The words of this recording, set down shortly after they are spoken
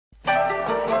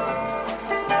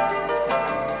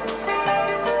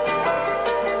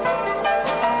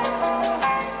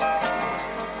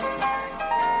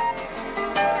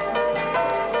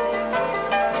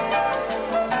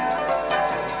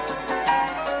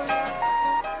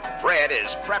Fred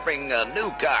is prepping a new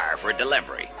car for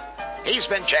delivery. He's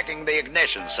been checking the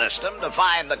ignition system to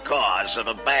find the cause of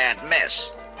a bad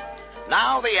miss.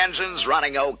 Now the engine's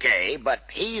running okay, but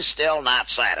he's still not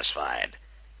satisfied.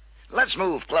 Let's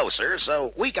move closer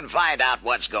so we can find out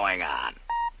what's going on.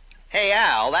 Hey,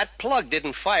 Al, that plug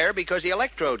didn't fire because the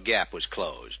electrode gap was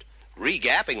closed.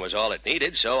 Regapping was all it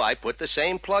needed, so I put the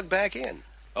same plug back in.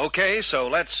 Okay, so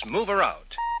let's move her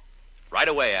out. Right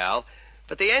away, Al.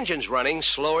 But the engine's running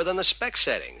slower than the spec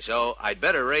setting, so I'd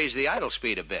better raise the idle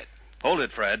speed a bit. Hold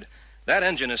it, Fred. That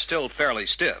engine is still fairly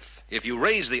stiff. If you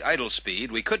raise the idle speed,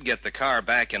 we could get the car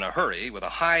back in a hurry with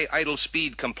a high idle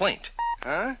speed complaint.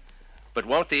 Huh? But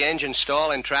won't the engine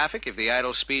stall in traffic if the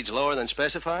idle speed's lower than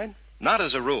specified? Not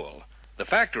as a rule. The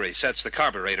factory sets the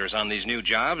carburetors on these new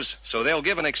jobs, so they'll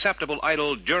give an acceptable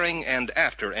idle during and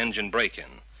after engine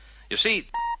break-in. You see,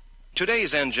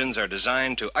 today's engines are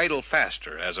designed to idle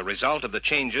faster as a result of the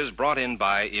changes brought in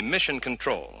by emission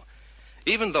control.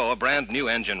 Even though a brand new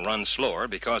engine runs slower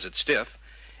because it's stiff,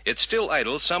 it still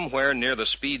idles somewhere near the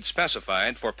speed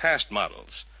specified for past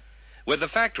models. With the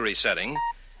factory setting,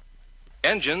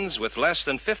 engines with less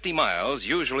than 50 miles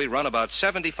usually run about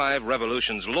 75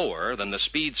 revolutions lower than the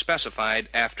speed specified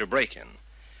after break-in.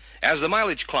 As the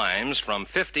mileage climbs from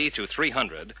 50 to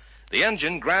 300, the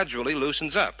engine gradually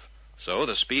loosens up, so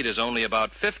the speed is only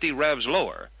about 50 revs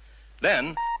lower.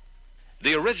 Then,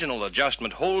 the original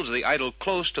adjustment holds the idle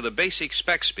close to the basic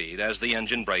spec speed as the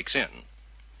engine breaks in.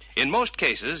 In most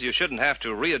cases, you shouldn't have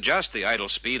to readjust the idle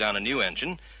speed on a new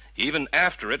engine, even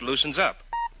after it loosens up.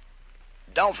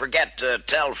 Don't forget to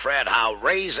tell Fred how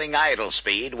raising idle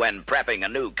speed when prepping a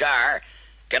new car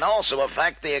can also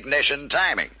affect the ignition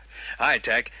timing. Hi,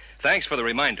 Tech. Thanks for the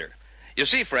reminder. You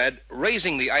see, Fred,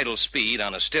 raising the idle speed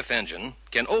on a stiff engine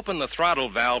can open the throttle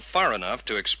valve far enough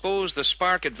to expose the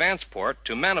spark advance port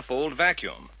to manifold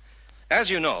vacuum. As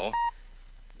you know,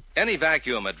 any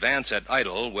vacuum advance at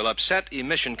idle will upset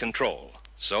emission control.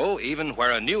 So, even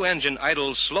where a new engine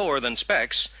idles slower than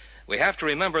specs, we have to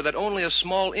remember that only a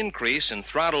small increase in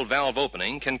throttle valve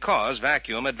opening can cause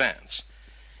vacuum advance.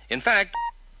 In fact,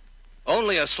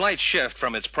 only a slight shift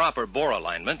from its proper bore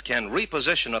alignment can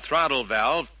reposition a throttle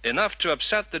valve enough to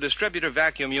upset the distributor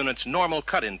vacuum unit's normal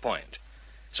cut-in point.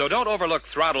 So don't overlook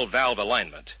throttle valve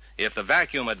alignment if the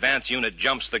vacuum advance unit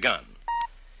jumps the gun.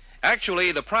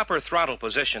 Actually, the proper throttle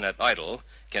position at idle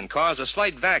can cause a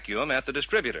slight vacuum at the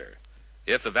distributor.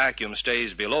 If the vacuum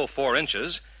stays below 4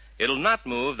 inches, it'll not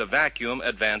move the vacuum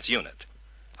advance unit.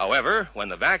 However, when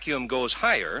the vacuum goes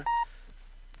higher,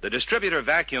 the distributor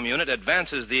vacuum unit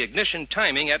advances the ignition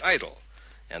timing at idle,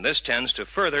 and this tends to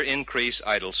further increase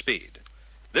idle speed.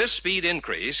 This speed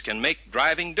increase can make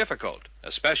driving difficult,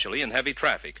 especially in heavy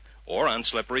traffic or on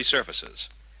slippery surfaces.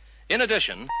 In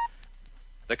addition,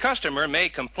 the customer may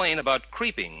complain about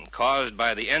creeping caused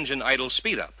by the engine idle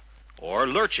speed-up or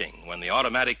lurching when the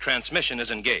automatic transmission is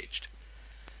engaged.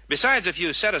 Besides, if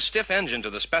you set a stiff engine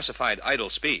to the specified idle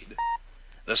speed,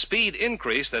 the speed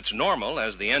increase that's normal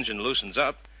as the engine loosens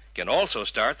up can also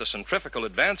start the centrifugal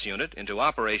advance unit into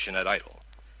operation at idle.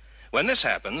 When this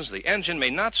happens, the engine may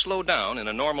not slow down in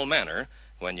a normal manner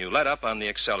when you let up on the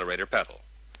accelerator pedal.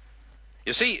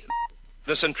 You see,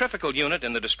 the centrifugal unit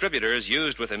in the distributors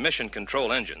used with emission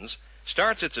control engines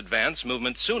starts its advance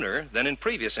movement sooner than in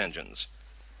previous engines.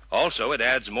 Also, it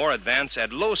adds more advance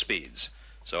at low speeds,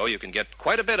 so you can get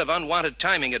quite a bit of unwanted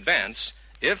timing advance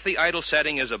if the idle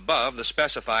setting is above the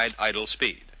specified idle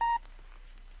speed.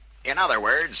 In other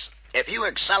words, if you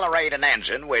accelerate an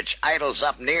engine which idles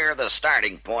up near the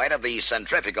starting point of the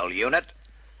centrifugal unit,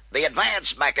 the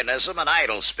advance mechanism and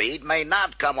idle speed may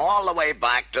not come all the way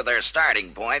back to their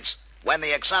starting points when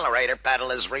the accelerator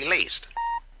pedal is released.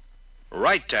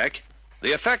 Right, Tech.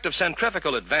 The effect of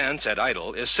centrifugal advance at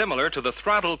idle is similar to the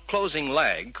throttle closing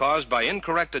lag caused by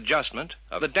incorrect adjustment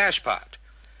of the dashpot.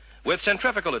 With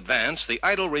centrifugal advance, the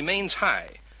idle remains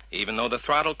high, even though the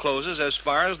throttle closes as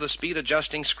far as the speed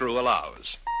adjusting screw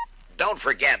allows. Don't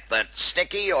forget that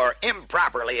sticky or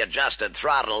improperly adjusted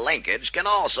throttle linkage can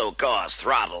also cause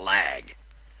throttle lag.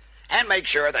 And make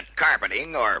sure that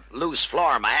carpeting or loose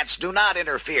floor mats do not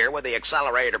interfere with the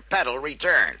accelerator pedal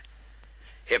return.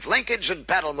 If linkage and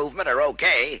pedal movement are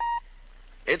okay,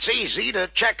 it's easy to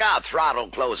check out throttle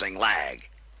closing lag.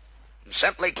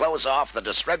 Simply close off the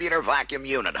distributor vacuum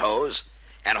unit hose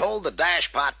and hold the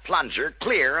dashpot plunger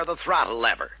clear of the throttle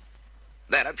lever.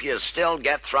 Then if you still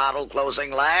get throttle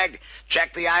closing lag,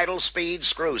 check the idle speed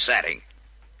screw setting.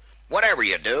 Whatever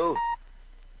you do,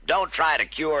 don't try to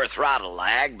cure throttle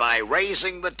lag by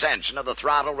raising the tension of the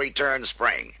throttle return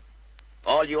spring.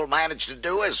 All you'll manage to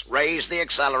do is raise the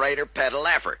accelerator pedal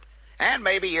effort and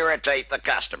maybe irritate the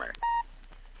customer.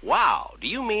 Wow, do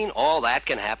you mean all that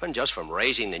can happen just from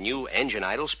raising the new engine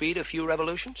idle speed a few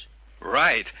revolutions?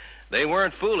 Right. They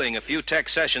weren't fooling a few tech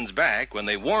sessions back when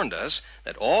they warned us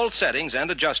that all settings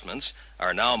and adjustments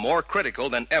are now more critical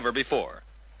than ever before.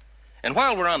 And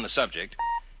while we're on the subject,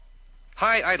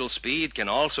 high idle speed can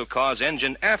also cause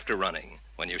engine after-running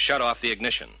when you shut off the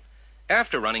ignition.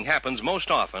 After-running happens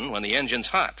most often when the engine's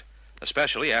hot,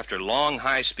 especially after long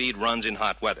high-speed runs in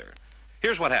hot weather.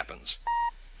 Here's what happens.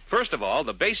 First of all,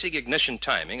 the basic ignition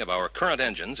timing of our current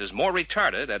engines is more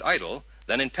retarded at idle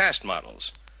than in past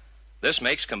models. This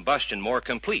makes combustion more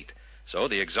complete, so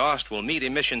the exhaust will meet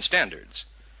emission standards.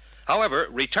 However,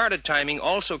 retarded timing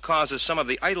also causes some of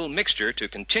the idle mixture to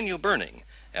continue burning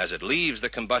as it leaves the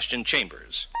combustion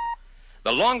chambers.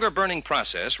 The longer burning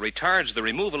process retards the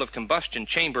removal of combustion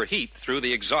chamber heat through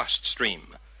the exhaust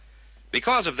stream.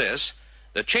 Because of this,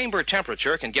 the chamber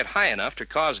temperature can get high enough to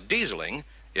cause dieseling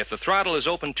if the throttle is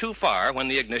open too far when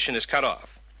the ignition is cut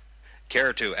off.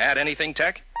 Care to add anything,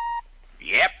 Tech?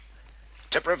 Yep.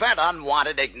 To prevent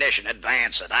unwanted ignition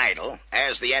advance at idle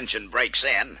as the engine breaks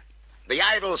in, the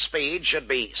idle speed should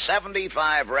be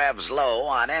 75 revs low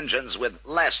on engines with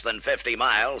less than 50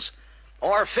 miles,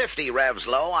 or 50 revs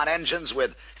low on engines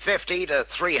with 50 to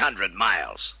 300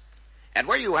 miles. And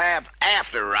where you have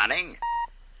after running,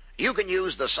 you can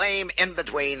use the same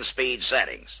in-between speed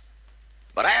settings.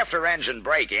 But after engine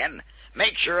break-in,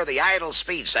 make sure the idle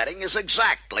speed setting is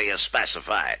exactly as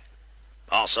specified.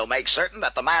 Also make certain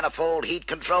that the manifold heat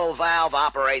control valve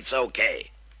operates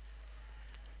okay.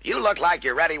 You look like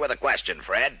you're ready with a question,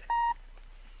 Fred.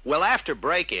 Well, after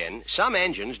break-in, some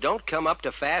engines don't come up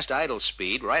to fast idle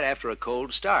speed right after a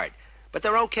cold start, but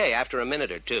they're okay after a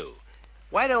minute or two.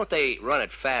 Why don't they run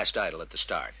at fast idle at the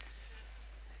start?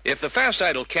 If the fast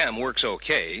idle cam works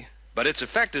okay, but its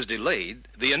effect is delayed,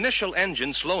 the initial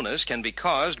engine slowness can be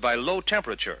caused by low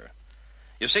temperature.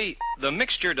 You see, the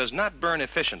mixture does not burn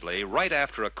efficiently right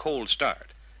after a cold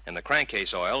start, and the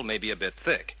crankcase oil may be a bit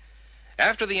thick.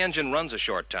 After the engine runs a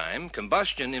short time,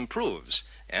 combustion improves,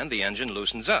 and the engine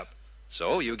loosens up,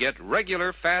 so you get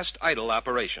regular fast idle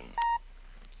operation.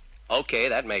 Okay,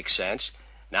 that makes sense.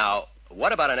 Now,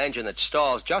 what about an engine that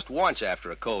stalls just once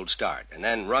after a cold start and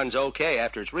then runs okay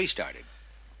after it's restarted?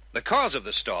 The cause of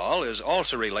the stall is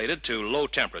also related to low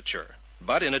temperature,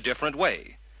 but in a different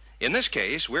way. In this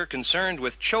case, we're concerned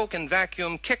with choke and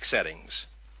vacuum kick settings.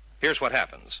 Here's what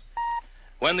happens.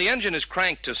 When the engine is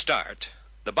cranked to start,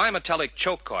 the bimetallic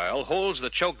choke coil holds the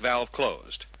choke valve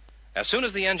closed. As soon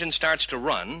as the engine starts to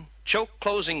run, choke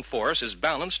closing force is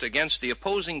balanced against the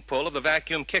opposing pull of the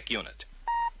vacuum kick unit.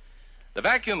 The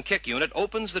vacuum kick unit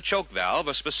opens the choke valve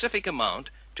a specific amount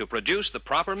to produce the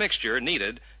proper mixture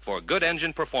needed for good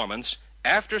engine performance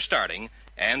after starting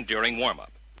and during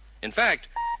warm-up. In fact,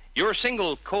 your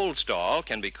single cold stall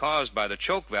can be caused by the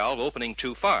choke valve opening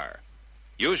too far.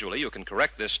 Usually you can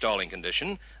correct this stalling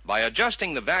condition by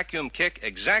adjusting the vacuum kick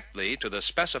exactly to the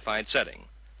specified setting.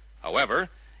 However,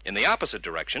 in the opposite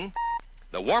direction,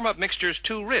 the warm-up mixture is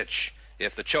too rich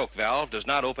if the choke valve does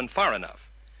not open far enough.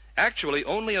 Actually,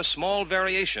 only a small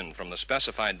variation from the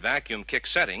specified vacuum kick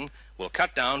setting will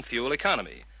cut down fuel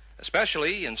economy,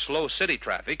 especially in slow city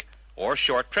traffic or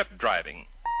short trip driving.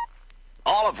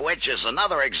 All of which is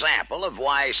another example of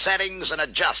why settings and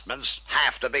adjustments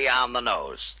have to be on the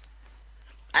nose.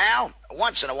 Al,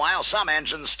 once in a while some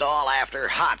engines stall after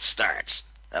hot starts.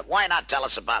 Why not tell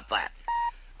us about that?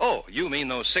 Oh, you mean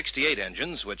those 68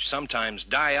 engines which sometimes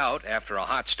die out after a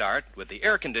hot start with the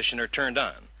air conditioner turned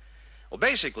on? Well,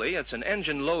 basically, it's an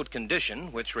engine load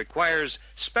condition which requires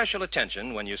special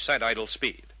attention when you set idle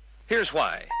speed. Here's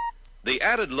why. The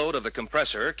added load of the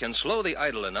compressor can slow the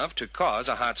idle enough to cause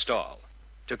a hot stall.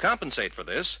 To compensate for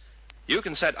this, you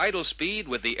can set idle speed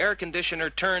with the air conditioner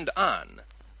turned on,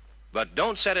 but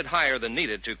don't set it higher than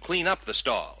needed to clean up the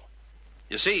stall.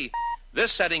 You see,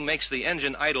 this setting makes the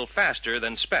engine idle faster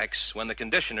than specs when the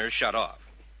conditioner's shut off.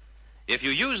 If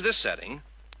you use this setting,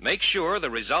 make sure the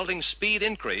resulting speed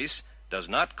increase does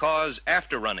not cause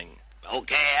after-running.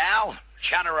 Okay, Al,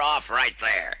 shut her off right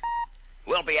there.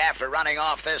 We'll be after running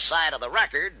off this side of the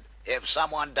record if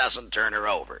someone doesn't turn her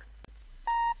over.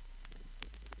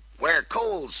 Where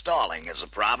cold stalling is a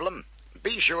problem,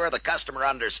 be sure the customer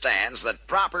understands that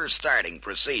proper starting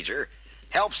procedure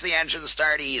helps the engine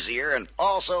start easier and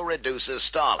also reduces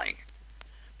stalling.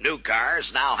 New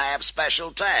cars now have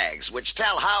special tags which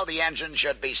tell how the engine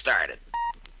should be started.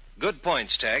 Good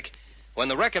points, Tech. When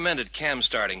the recommended cam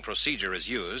starting procedure is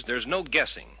used, there's no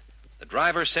guessing. The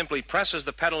driver simply presses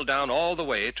the pedal down all the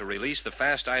way to release the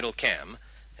fast idle cam,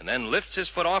 and then lifts his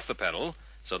foot off the pedal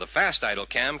so the fast idle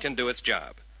cam can do its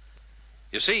job.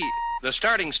 You see, The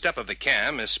starting step of the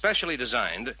cam is specially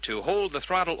designed to hold the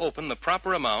throttle open the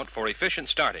proper amount for efficient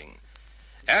starting.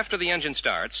 After the engine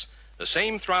starts, the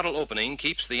same throttle opening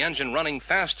keeps the engine running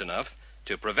fast enough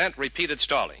to prevent repeated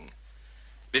stalling.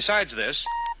 Besides this,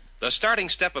 the starting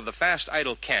step of the fast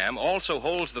idle cam also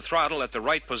holds the throttle at the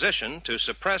right position to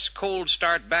suppress cold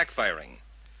start backfiring.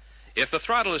 If the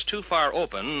throttle is too far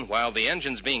open while the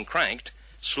engine's being cranked,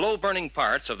 slow-burning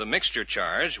parts of the mixture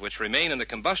charge, which remain in the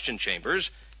combustion chambers,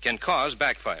 can cause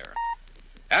backfire.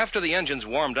 After the engine's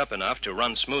warmed up enough to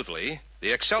run smoothly,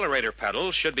 the accelerator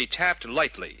pedal should be tapped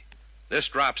lightly. This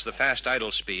drops the fast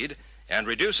idle speed and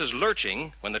reduces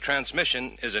lurching when the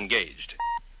transmission is engaged.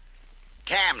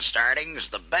 Cam starting's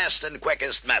the best and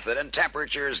quickest method in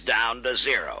temperatures down to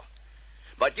 0.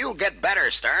 But you'll get better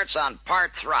starts on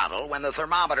part throttle when the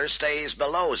thermometer stays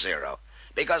below 0,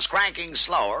 because cranking's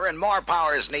slower and more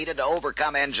power is needed to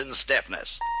overcome engine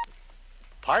stiffness.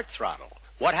 Part throttle?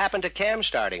 What happened to cam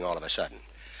starting all of a sudden?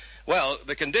 Well,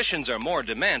 the conditions are more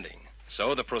demanding,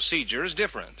 so the procedure is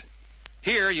different.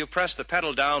 Here you press the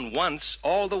pedal down once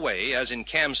all the way, as in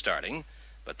cam starting,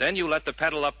 but then you let the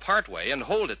pedal up part way and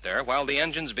hold it there while the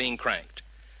engine's being cranked.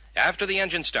 After the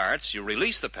engine starts, you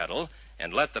release the pedal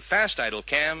and let the fast idle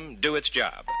cam do its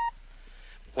job.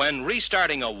 When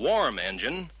restarting a warm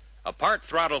engine, a part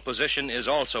throttle position is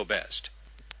also best.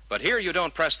 But here you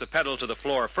don't press the pedal to the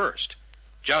floor first.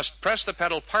 Just press the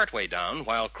pedal partway down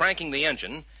while cranking the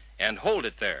engine and hold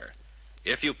it there.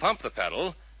 If you pump the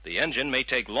pedal, the engine may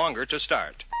take longer to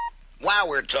start. While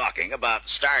we're talking about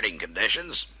starting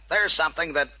conditions, there's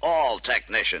something that all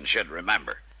technicians should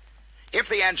remember. If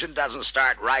the engine doesn't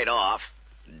start right off,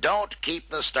 don't keep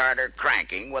the starter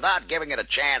cranking without giving it a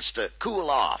chance to cool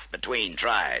off between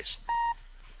tries.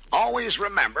 Always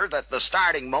remember that the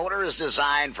starting motor is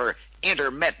designed for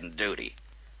intermittent duty.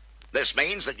 This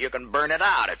means that you can burn it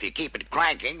out if you keep it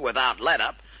cranking without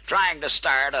let-up, trying to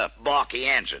start a balky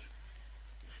engine.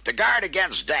 To guard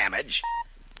against damage,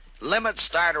 limit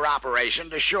starter operation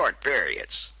to short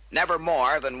periods, never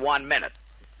more than 1 minute.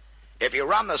 If you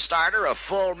run the starter a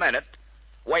full minute,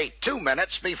 wait 2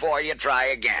 minutes before you try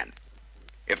again.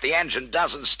 If the engine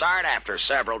doesn't start after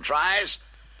several tries,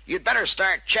 you'd better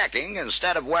start checking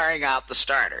instead of wearing out the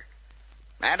starter.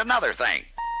 And another thing,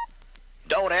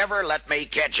 don't ever let me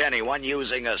catch anyone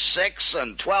using a 6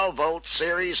 and 12-volt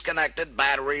series-connected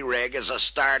battery rig as a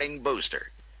starting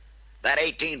booster. That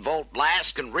 18-volt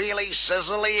blast can really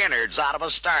sizzle the innards out of a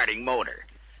starting motor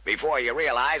before you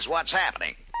realize what's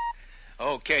happening.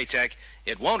 Okay, Tech,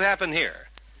 it won't happen here.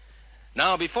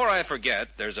 Now, before I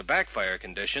forget, there's a backfire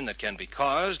condition that can be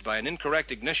caused by an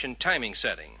incorrect ignition timing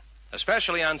setting,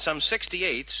 especially on some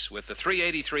 68s with the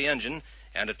 383 engine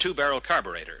and a 2-barrel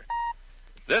carburetor.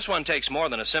 This one takes more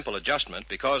than a simple adjustment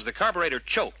because the carburetor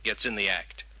choke gets in the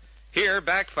act. Here,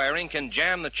 backfiring can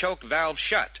jam the choke valve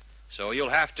shut, so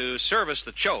you'll have to service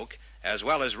the choke as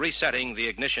well as resetting the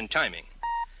ignition timing.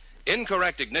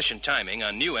 Incorrect ignition timing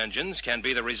on new engines can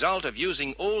be the result of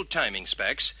using old timing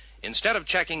specs instead of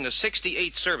checking the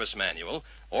 68 service manual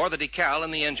or the decal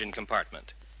in the engine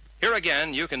compartment. Here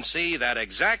again, you can see that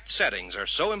exact settings are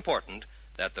so important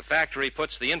that the factory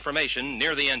puts the information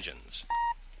near the engines.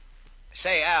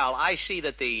 Say, Al, I see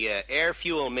that the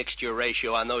air-fuel mixture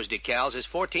ratio on those decals is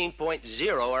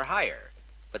 14.0 or higher,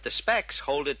 but the specs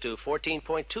hold it to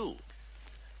 14.2.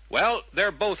 Well,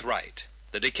 they're both right.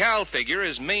 The decal figure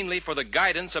is mainly for the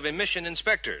guidance of emission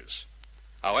inspectors.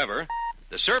 However,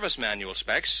 the service manual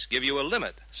specs give you a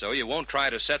limit, so you won't try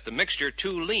to set the mixture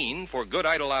too lean for good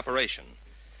idle operation.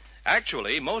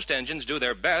 Actually, most engines do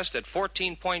their best at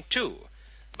 14.2,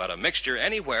 but a mixture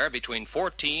anywhere between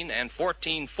 14 and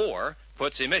 14.4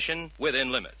 puts emission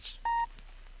within limits.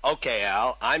 Okay,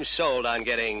 Al, I'm sold on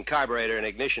getting carburetor and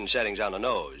ignition settings on the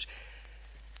nose.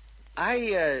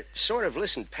 I sort of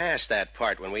listened past that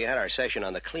part when we had our session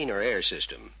on the cleaner air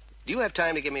system. Do you have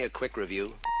time to give me a quick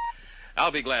review?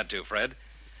 I'll be glad to, Fred.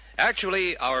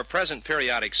 Actually, our present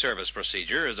periodic service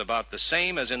procedure is about the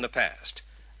same as in the past.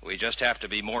 We just have to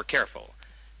be more careful.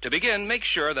 To begin, make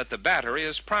sure that the battery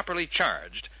is properly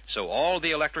charged so all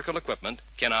the electrical equipment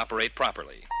can operate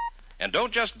properly. And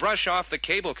don't just brush off the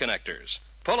cable connectors.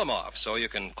 Pull them off so you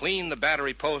can clean the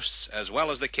battery posts as well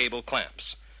as the cable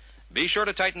clamps. Be sure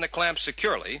to tighten the clamps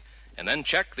securely and then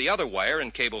check the other wire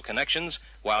and cable connections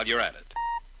while you're at it.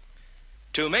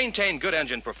 To maintain good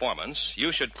engine performance,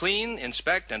 you should clean,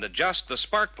 inspect, and adjust the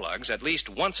spark plugs at least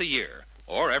once a year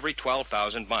or every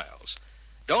 12,000 miles.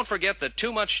 Don't forget that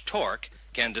too much torque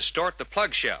can distort the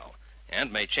plug shell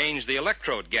and may change the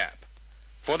electrode gap.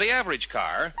 For the average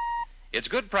car, it's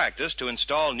good practice to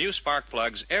install new spark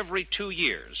plugs every 2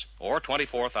 years or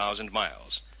 24,000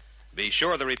 miles. Be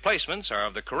sure the replacements are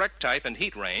of the correct type and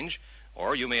heat range,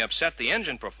 or you may upset the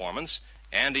engine performance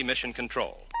and emission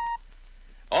control.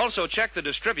 Also, check the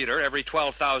distributor every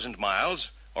 12,000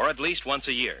 miles, or at least once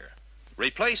a year.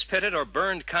 Replace pitted or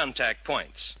burned contact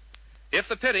points. If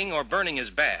the pitting or burning is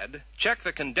bad, check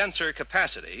the condenser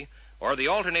capacity or the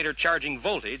alternator charging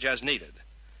voltage as needed.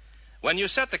 When you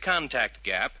set the contact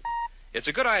gap, it's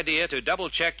a good idea to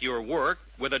double-check your work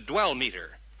with a dwell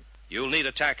meter. You'll need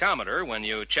a tachometer when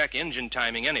you check engine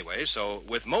timing anyway, so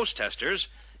with most testers,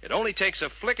 it only takes a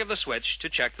flick of the switch to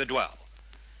check the dwell.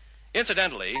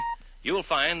 Incidentally, you'll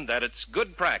find that it's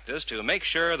good practice to make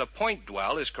sure the point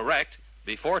dwell is correct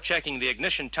before checking the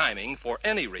ignition timing for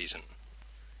any reason.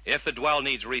 If the dwell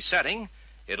needs resetting,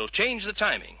 it'll change the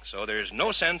timing, so there's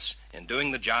no sense in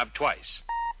doing the job twice.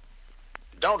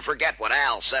 Don't forget what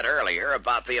Al said earlier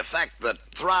about the effect that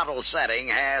throttle setting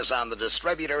has on the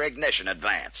distributor ignition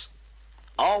advance.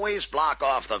 Always block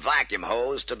off the vacuum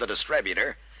hose to the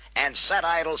distributor and set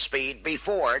idle speed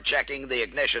before checking the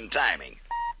ignition timing.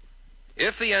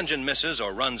 If the engine misses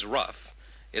or runs rough,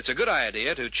 it's a good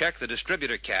idea to check the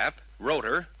distributor cap,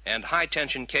 rotor, and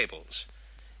high-tension cables.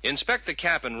 Inspect the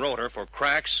cap and rotor for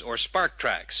cracks or spark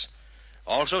tracks.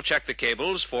 Also check the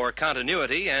cables for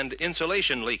continuity and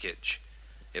insulation leakage.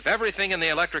 If everything in the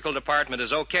electrical department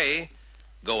is okay,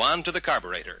 go on to the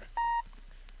carburetor.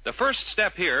 The first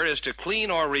step here is to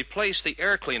clean or replace the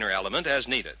air cleaner element as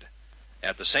needed.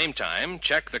 At the same time,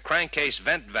 check the crankcase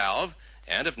vent valve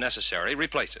and, if necessary,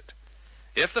 replace it.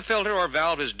 If the filter or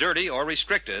valve is dirty or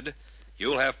restricted,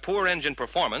 you'll have poor engine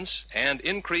performance and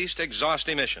increased exhaust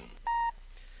emission.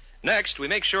 Next, we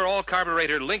make sure all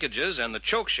carburetor linkages and the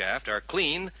choke shaft are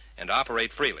clean and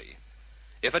operate freely.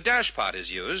 If a dashpot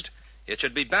is used, it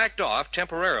should be backed off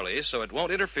temporarily so it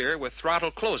won't interfere with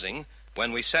throttle closing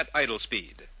when we set idle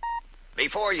speed.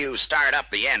 Before you start up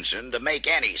the engine to make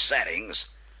any settings,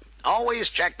 always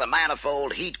check the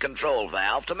manifold heat control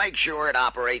valve to make sure it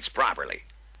operates properly.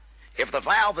 If the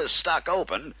valve is stuck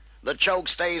open, the choke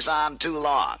stays on too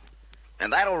long,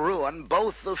 and that'll ruin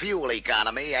both the fuel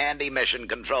economy and emission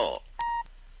control.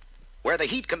 Where the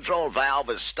heat control valve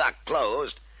is stuck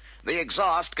closed, the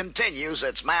exhaust continues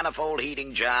its manifold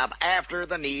heating job after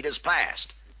the need is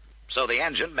passed. So the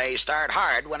engine may start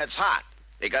hard when it's hot,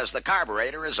 because the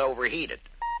carburetor is overheated.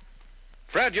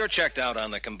 Fred, you're checked out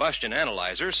on the combustion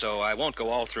analyzer, so I won't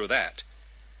go all through that.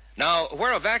 Now,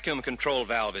 where a vacuum control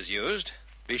valve is used,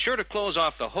 be sure to close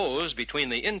off the hose between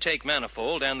the intake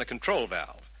manifold and the control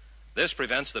valve. This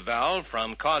prevents the valve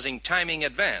from causing timing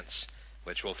advance,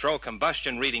 which will throw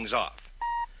combustion readings off.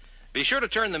 Be sure to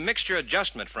turn the mixture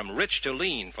adjustment from rich to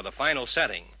lean for the final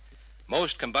setting.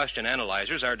 Most combustion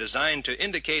analyzers are designed to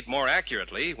indicate more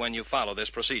accurately when you follow this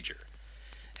procedure.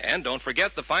 And don't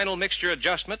forget the final mixture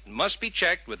adjustment must be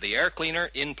checked with the air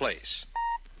cleaner in place.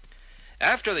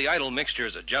 After the idle mixture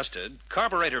is adjusted,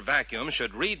 carburetor vacuum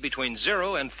should read between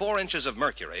 0 and 4 inches of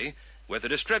mercury with the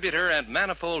distributor and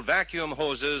manifold vacuum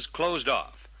hoses closed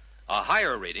off. A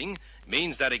higher reading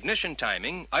means that ignition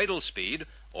timing, idle speed,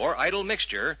 or idle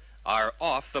mixture are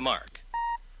off the mark.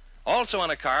 Also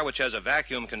on a car which has a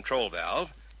vacuum control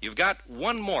valve, you've got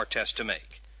one more test to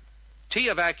make. Tee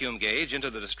a vacuum gauge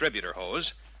into the distributor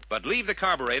hose, but leave the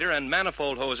carburetor and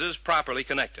manifold hoses properly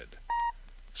connected.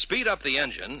 Speed up the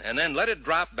engine and then let it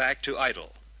drop back to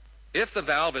idle. If the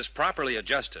valve is properly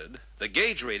adjusted, the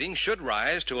gauge reading should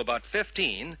rise to about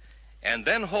 15 and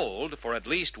then hold for at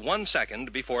least 1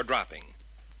 second before dropping.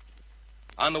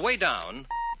 On the way down,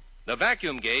 the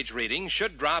vacuum gauge reading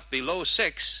should drop below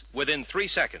 6 within 3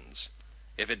 seconds.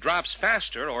 If it drops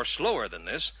faster or slower than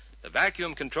this, the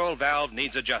vacuum control valve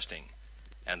needs adjusting.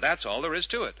 And that's all there is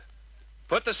to it.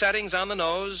 Put the settings on the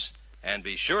nose and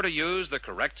be sure to use the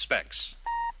correct specs.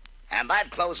 And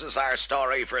that closes our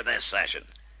story for this session.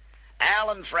 Al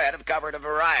and Fred have covered a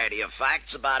variety of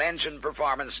facts about engine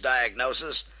performance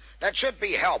diagnosis that should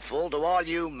be helpful to all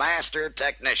you master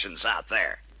technicians out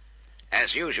there.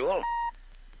 As usual,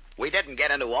 we didn't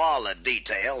get into all the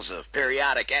details of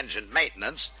periodic engine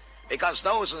maintenance because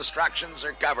those instructions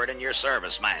are covered in your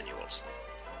service manuals.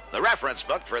 The reference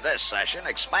book for this session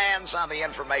expands on the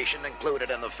information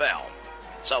included in the film,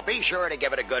 so be sure to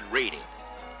give it a good reading.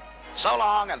 So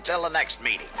long until the next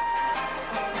meeting.